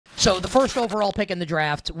So the first overall pick in the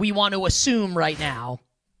draft, we want to assume right now,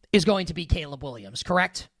 is going to be Caleb Williams,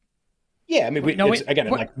 correct? Yeah, I mean,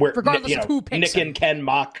 we're regardless of who picks Nick and Ken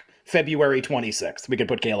mock February 26th. We could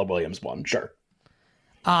put Caleb Williams one, sure.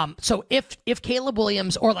 So if Caleb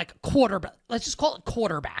Williams or like quarterback, let's just call it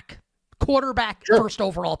quarterback, sure. First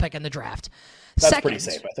overall pick in the draft. That's pretty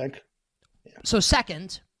safe, I think. Yeah. So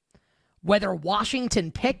second, whether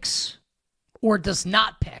Washington picks or does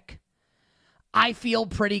not pick, I feel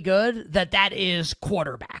pretty good that is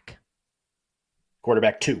quarterback.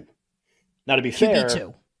 Quarterback 2. Now, to be fair,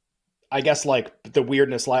 QB2. I guess like the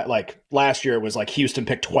weirdness, like last year it was like Houston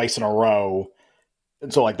picked twice in a row.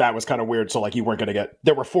 And so like that was kind of weird. So like you weren't going to get,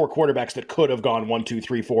 there were 4 quarterbacks that could have gone 1, 2,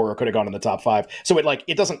 3, 4, or could have gone in the top 5. So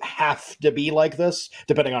it doesn't have to be like this,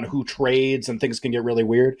 depending on who trades, and things can get really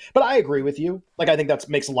weird. But I agree with you. Like, I think that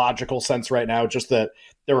makes logical sense right now. Just that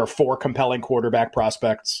there are 4 compelling quarterback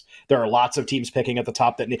prospects. There are lots of teams picking at the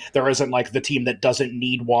top there isn't like the team that doesn't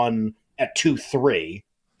need one at 2, 3.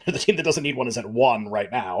 The team that doesn't need one is at 1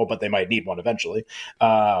 right now, but they might need one eventually.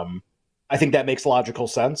 I think that makes logical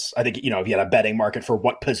sense. I think, if you had a betting market for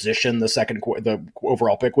what position the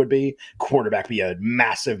overall pick would be, quarterback be a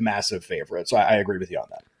massive, massive favorite. So I agree with you on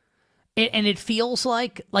that. And it feels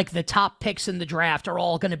like the top picks in the draft are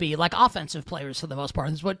all going to be like offensive players for the most part.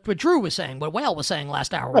 This is what Drew was saying, what Whale was saying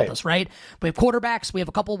last hour with us, right? We have quarterbacks, we have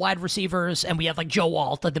a couple wide receivers, and we have like Joe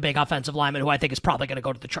Alt, like the big offensive lineman, who I think is probably going to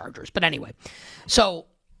go to the Chargers. But anyway, so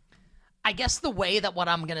I guess the way that what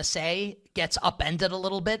I'm going to say gets upended a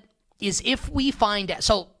little bit is if we find out.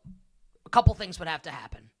 So a couple things would have to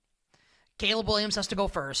happen. Caleb Williams has to go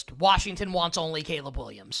first. Washington wants only Caleb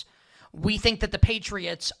Williams. We think that the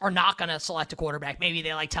Patriots are not going to select a quarterback. Maybe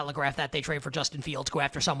they telegraph that they trade for Justin Fields, go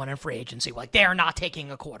after someone in free agency. Like, they're not taking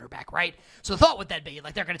a quarterback, right? So the thought would then be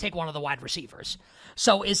they're going to take one of the wide receivers.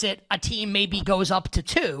 So is it a team maybe goes up to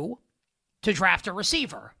 2 to draft a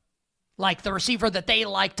receiver? Like the receiver that they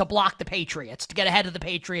like to block the Patriots, to get ahead of the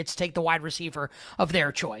Patriots, take the wide receiver of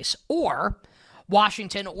their choice. Or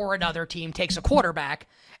Washington or another team takes a quarterback,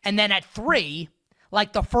 and then at 3,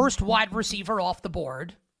 like the first wide receiver off the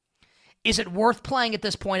board, is it worth playing at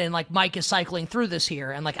this point? And Mike is cycling through this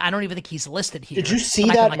here, and I don't even think he's listed here. Did you see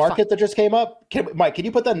that market that just came up? Mike, can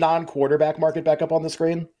you put the non-quarterback market back up on the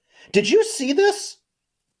screen? Did you see this?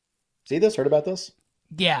 Heard about this?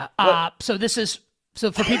 Yeah. So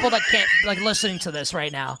for people that can't, listening to this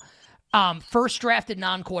right now, first drafted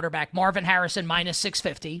non-quarterback, Marvin Harrison, minus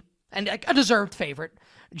 650, and a deserved favorite.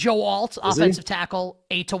 Joe Alt, offensive tackle,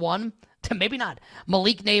 8-1. Maybe not.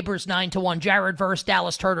 Malik Neighbors, 9-1. Jared Verse,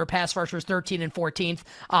 Dallas Turner, pass rushers, 13 and 14th.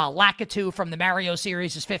 Lakitu from the Mario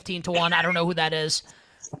series is 15-1. I don't know who that is.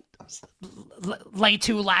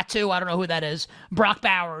 Latu, I don't know who that is. Brock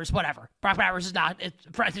Bowers, whatever. Brock Bowers is not.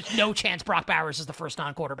 There's no chance Brock Bowers is the first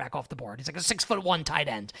non-quarterback off the board. He's like a 6'1" tight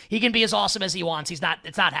end. He can be as awesome as he wants. It's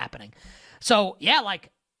not happening. So yeah,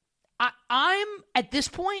 I'm at this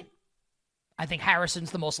point, I think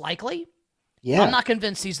Harrison's the most likely. Yeah, I'm not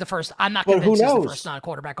convinced he's the first. I'm not convinced he's the first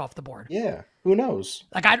non-quarterback off the board. Yeah, who knows?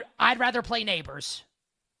 I'd rather play Neighbors.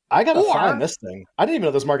 I gotta find this thing. I didn't even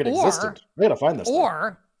know this market existed. I gotta find this.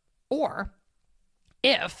 Or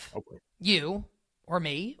if you or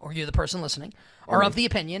me or you, the person listening, are of the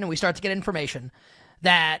opinion, and we start to get information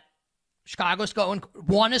that Chicago's going,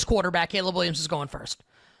 1 is quarterback, Caleb Williams is going first.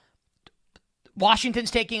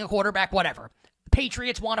 Washington's taking a quarterback, whatever.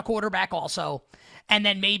 Patriots want a quarterback also. And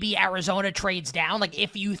then maybe Arizona trades down.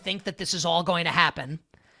 If you think that this is all going to happen,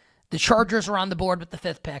 the Chargers are on the board with the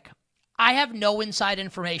 5th pick. I have no inside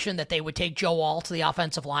information that they would take Joe Alt, the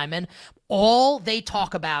offensive lineman. All they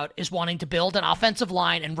talk about is wanting to build an offensive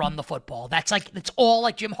line and run the football. That's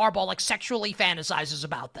all Jim Harbaugh sexually fantasizes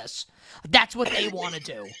about this. That's what they want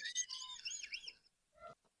to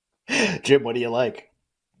do. Jim, what do you like?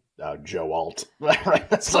 Joe Alt.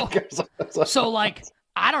 Right. So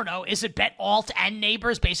I don't know. Is it bet Alt and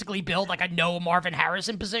Neighbors basically build a no Marvin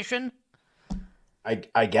Harrison position?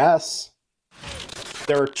 I guess.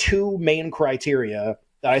 There are 2 main criteria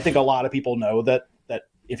that I think a lot of people know that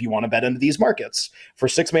if you want to bet into these markets for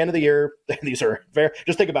 6th man of the year, these are very,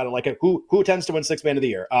 just think about it. Who tends to win 6th man of the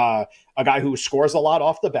year? A guy who scores a lot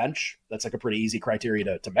off the bench. That's a pretty easy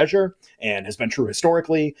criteria to measure and has been true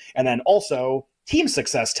historically. And then also team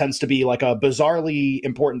success tends to be a bizarrely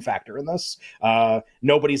important factor in this.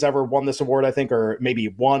 Nobody's ever won this award, I think, or maybe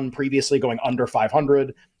won previously going under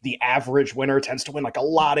 500. The average winner tends to win a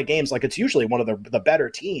lot of games. It's usually one of the better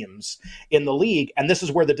teams in the league. And this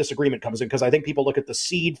is where the disagreement comes in, because I think people look at the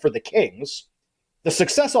seed for the Kings. The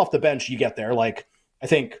success off the bench you get there, I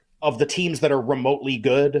think of the teams that are remotely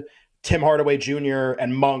good, Tim Hardaway Jr.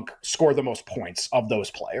 and Monk score the most points of those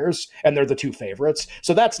players, and they're the two favorites.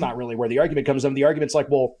 So that's not really where the argument comes in. The argument's like,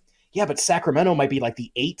 well, yeah, but Sacramento might be like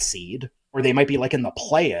the 8th seed, or they might be like in the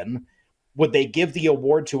play-in. Would they give the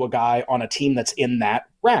award to a guy on a team that's in that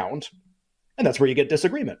round? And that's where you get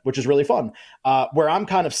disagreement, which is really fun. Where I'm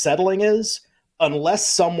kind of settling is, unless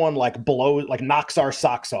someone knocks our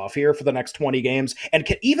socks off here for the next 20 games and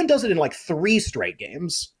even does it in like 3 straight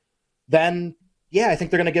games, then yeah, I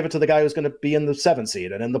think they're going to give it to the guy who's going to be in the 7th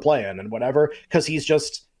seed and in the play-in and whatever, because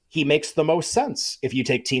he makes the most sense. If you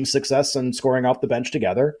take team success and scoring off the bench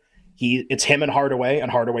together, it's him and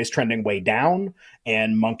Hardaway's trending way down,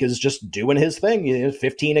 and Monk is just doing his thing.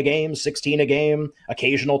 15 a game, 16 a game,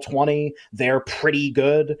 occasional 20. They're pretty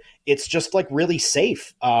good. It's just like really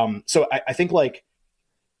safe. So I think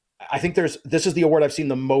this is the award I've seen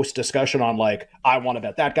the most discussion on. Like, I want to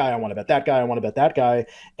bet that guy. I want to bet that guy. I want to bet that guy.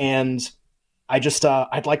 And I just,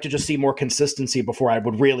 I'd like to just see more consistency before I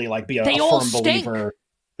would really like be a firm believer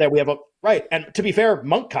that we have right. And to be fair,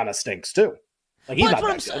 Monk kind of stinks too. Like, he's not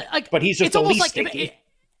that good, like, but he's just the least stinky.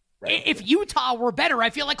 If Utah were better, I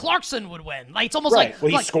feel like Clarkson would win. Like, it's almost like,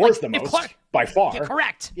 well, he scores the most by far. Yeah,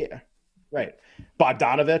 correct. Yeah, right.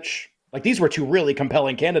 Bogdanovich. Like, these were 2 really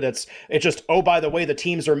compelling candidates. It's just, oh, by the way, the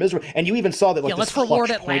teams are miserable. And you even saw that, like, let's reward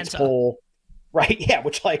Atlanta poll. Right, yeah,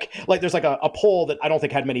 which like there's like a poll that I don't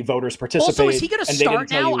think had many voters participate. Also, is he going to start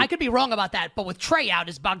now? I could be wrong about that, but with Trey out,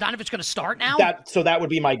 is Bogdanovich going to start now? So that would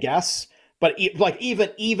be my guess. But like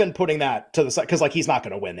even putting that to the side, because like he's not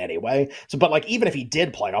going to win anyway. So, but like even if he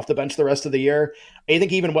did play off the bench the rest of the year, I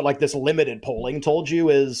think even what like this limited polling told you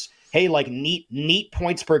is, hey, like neat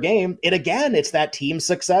points per game. It's that team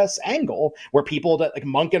success angle where people that like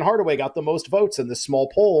Monk and Hardaway got the most votes in this small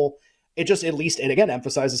poll. It just it again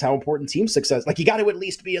emphasizes how important team success. Like, you got to at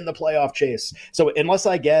least be in the playoff chase. So unless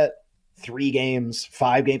I get 3 games,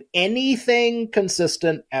 5 games, anything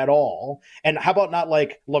consistent at all. And how about not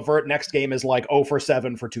like LeVert next game is like 0 for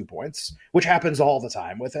 7 for 2 points, which happens all the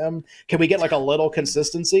time with him. Can we get like a little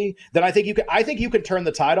consistency? Then I think you can turn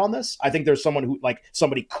the tide on this. I think there's someone who like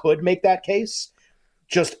somebody could make that case.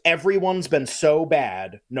 Just everyone's been so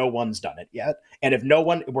bad, no one's done it yet. And if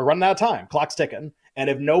we're running out of time, clock's ticking. And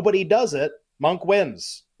if nobody does it, Monk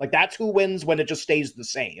wins. Like, that's who wins when it just stays the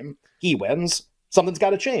same. He wins. Something's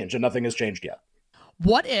got to change, and nothing has changed yet.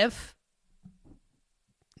 What if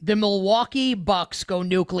the Milwaukee Bucks go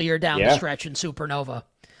nuclear down the stretch in Supernova?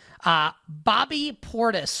 Bobby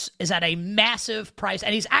Portis is at a massive price,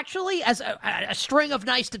 and he's actually as a string of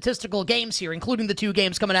nice statistical games here, including the 2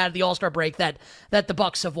 games coming out of the All-Star break that the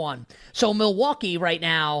Bucks have won. So Milwaukee right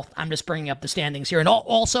now, I'm just bringing up the standings here, and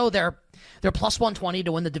also they're plus 120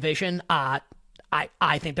 to win the division.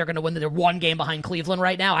 I think they're going to win. They're 1 game behind Cleveland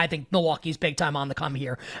right now. I think Milwaukee's big time on the come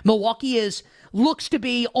here. Milwaukee looks to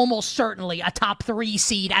be almost certainly a top 3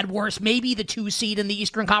 seed at worst, maybe the 2 seed in the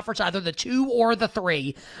Eastern Conference, either the 2 or the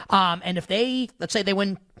 3. And if let's say they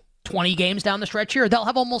win 20 games down the stretch here, they'll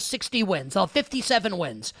have almost 60 wins. They'll have 57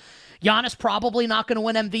 wins. Giannis probably not going to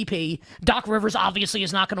win MVP. Doc Rivers obviously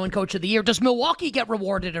is not going to win Coach of the Year. Does Milwaukee get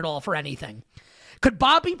rewarded at all for anything? Could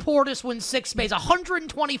Bobby Portis win 6 Mays?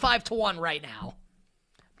 125-1 right now.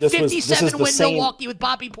 57 win Milwaukee with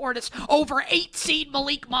Bobby Portis over 8 seed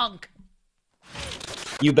Malik Monk.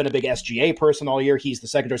 You've been a big SGA person all year. He's the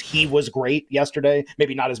second choice. He was great yesterday.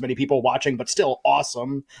 Maybe not as many people watching, but still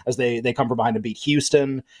awesome as they come from behind and beat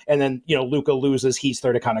Houston. And then, Luka loses. He's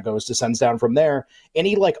third. It kind of descends down from there.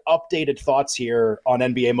 Any like updated thoughts here on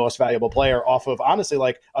NBA Most Valuable Player off of honestly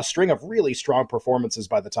like a string of really strong performances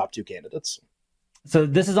by the top 2 candidates? So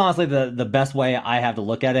this is honestly the best way I have to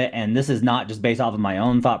look at it. And this is not just based off of my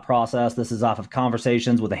own thought process. This is off of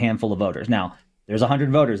conversations with a handful of voters. Now, there's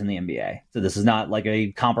 100 voters in the NBA. So this is not like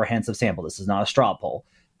a comprehensive sample. This is not a straw poll.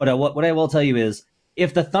 But what I will tell you is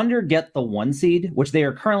if the Thunder get the 1 seed, which they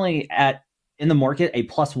are currently at in the market, a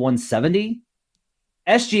plus 170,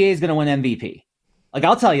 SGA is going to win MVP. Like,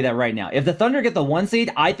 I'll tell you that right now. If the Thunder get the 1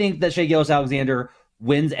 seed, I think that Shai Gilgeous-Alexander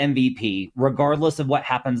wins MVP, regardless of what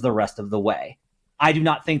happens the rest of the way. I do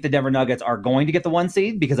not think the Denver Nuggets are going to get the 1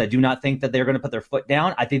 seed because I do not think that they're going to put their foot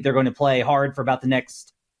down. I think they're going to play hard for about the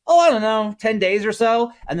next, 10 days or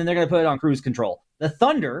so, and then they're going to put it on cruise control. The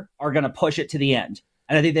Thunder are going to push it to the end,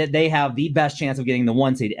 and I think that they have the best chance of getting the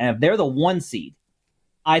 1 seed. And if they're the 1 seed,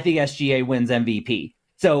 I think SGA wins MVP.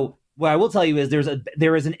 So what I will tell you is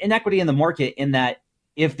there is an inequity in the market in that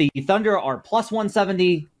if the Thunder are plus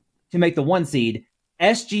 170 to make the 1 seed,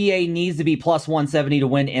 SGA needs to be plus 170 to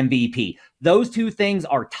win MVP. Those 2 things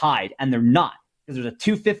are tied, and they're not, because there's a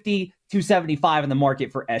 250, 275 in the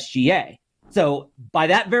market for SGA. So by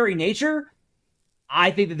that very nature,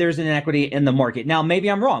 I think that there's an inequity in the market. Now, maybe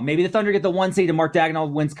I'm wrong. Maybe the Thunder get the 1 seed and Mark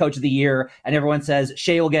Daigneault wins Coach of the Year, and everyone says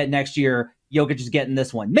Shea will get it next year. Jokic is getting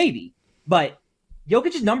this one. Maybe. But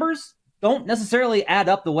Jokic's numbers don't necessarily add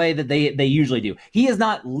up the way that they usually do. He is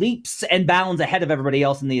not leaps and bounds ahead of everybody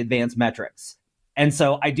else in the advanced metrics. And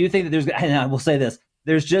so I do think that and I will say this,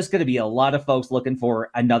 there's just going to be a lot of folks looking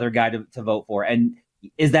for another guy to vote for. And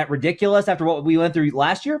is that ridiculous after what we went through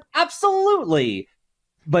last year? Absolutely.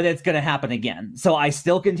 But it's going to happen again. So I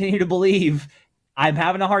still continue to believe I'm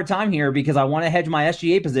having a hard time here because I want to hedge my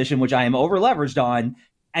SGA position, which I am over leveraged on.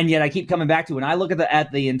 And yet I keep coming back to when I look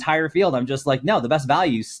at the entire field, I'm just like, no, the best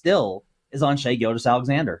value still is on Shai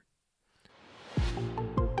Gilgeous-Alexander.